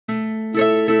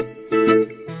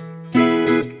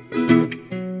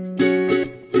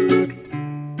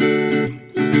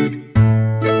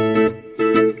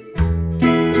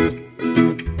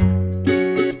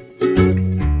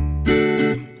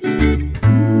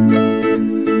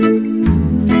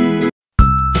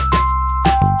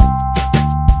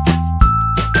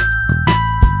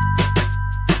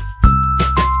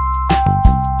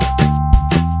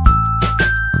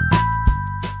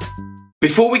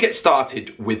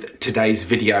started with today's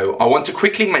video, I want to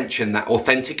quickly mention that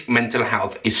Authentic Mental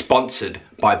Health is sponsored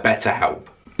by BetterHelp.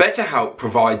 BetterHelp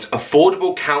provides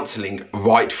affordable counselling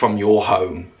right from your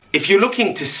home. If you're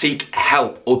looking to seek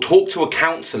help or talk to a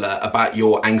counsellor about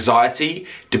your anxiety,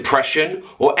 depression,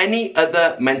 or any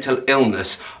other mental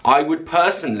illness, I would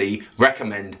personally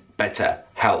recommend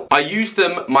BetterHelp. I use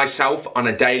them myself on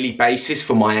a daily basis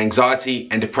for my anxiety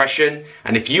and depression,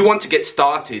 and if you want to get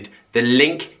started, the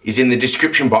link is in the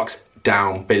description box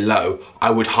down below. I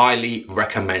would highly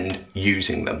recommend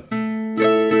using them.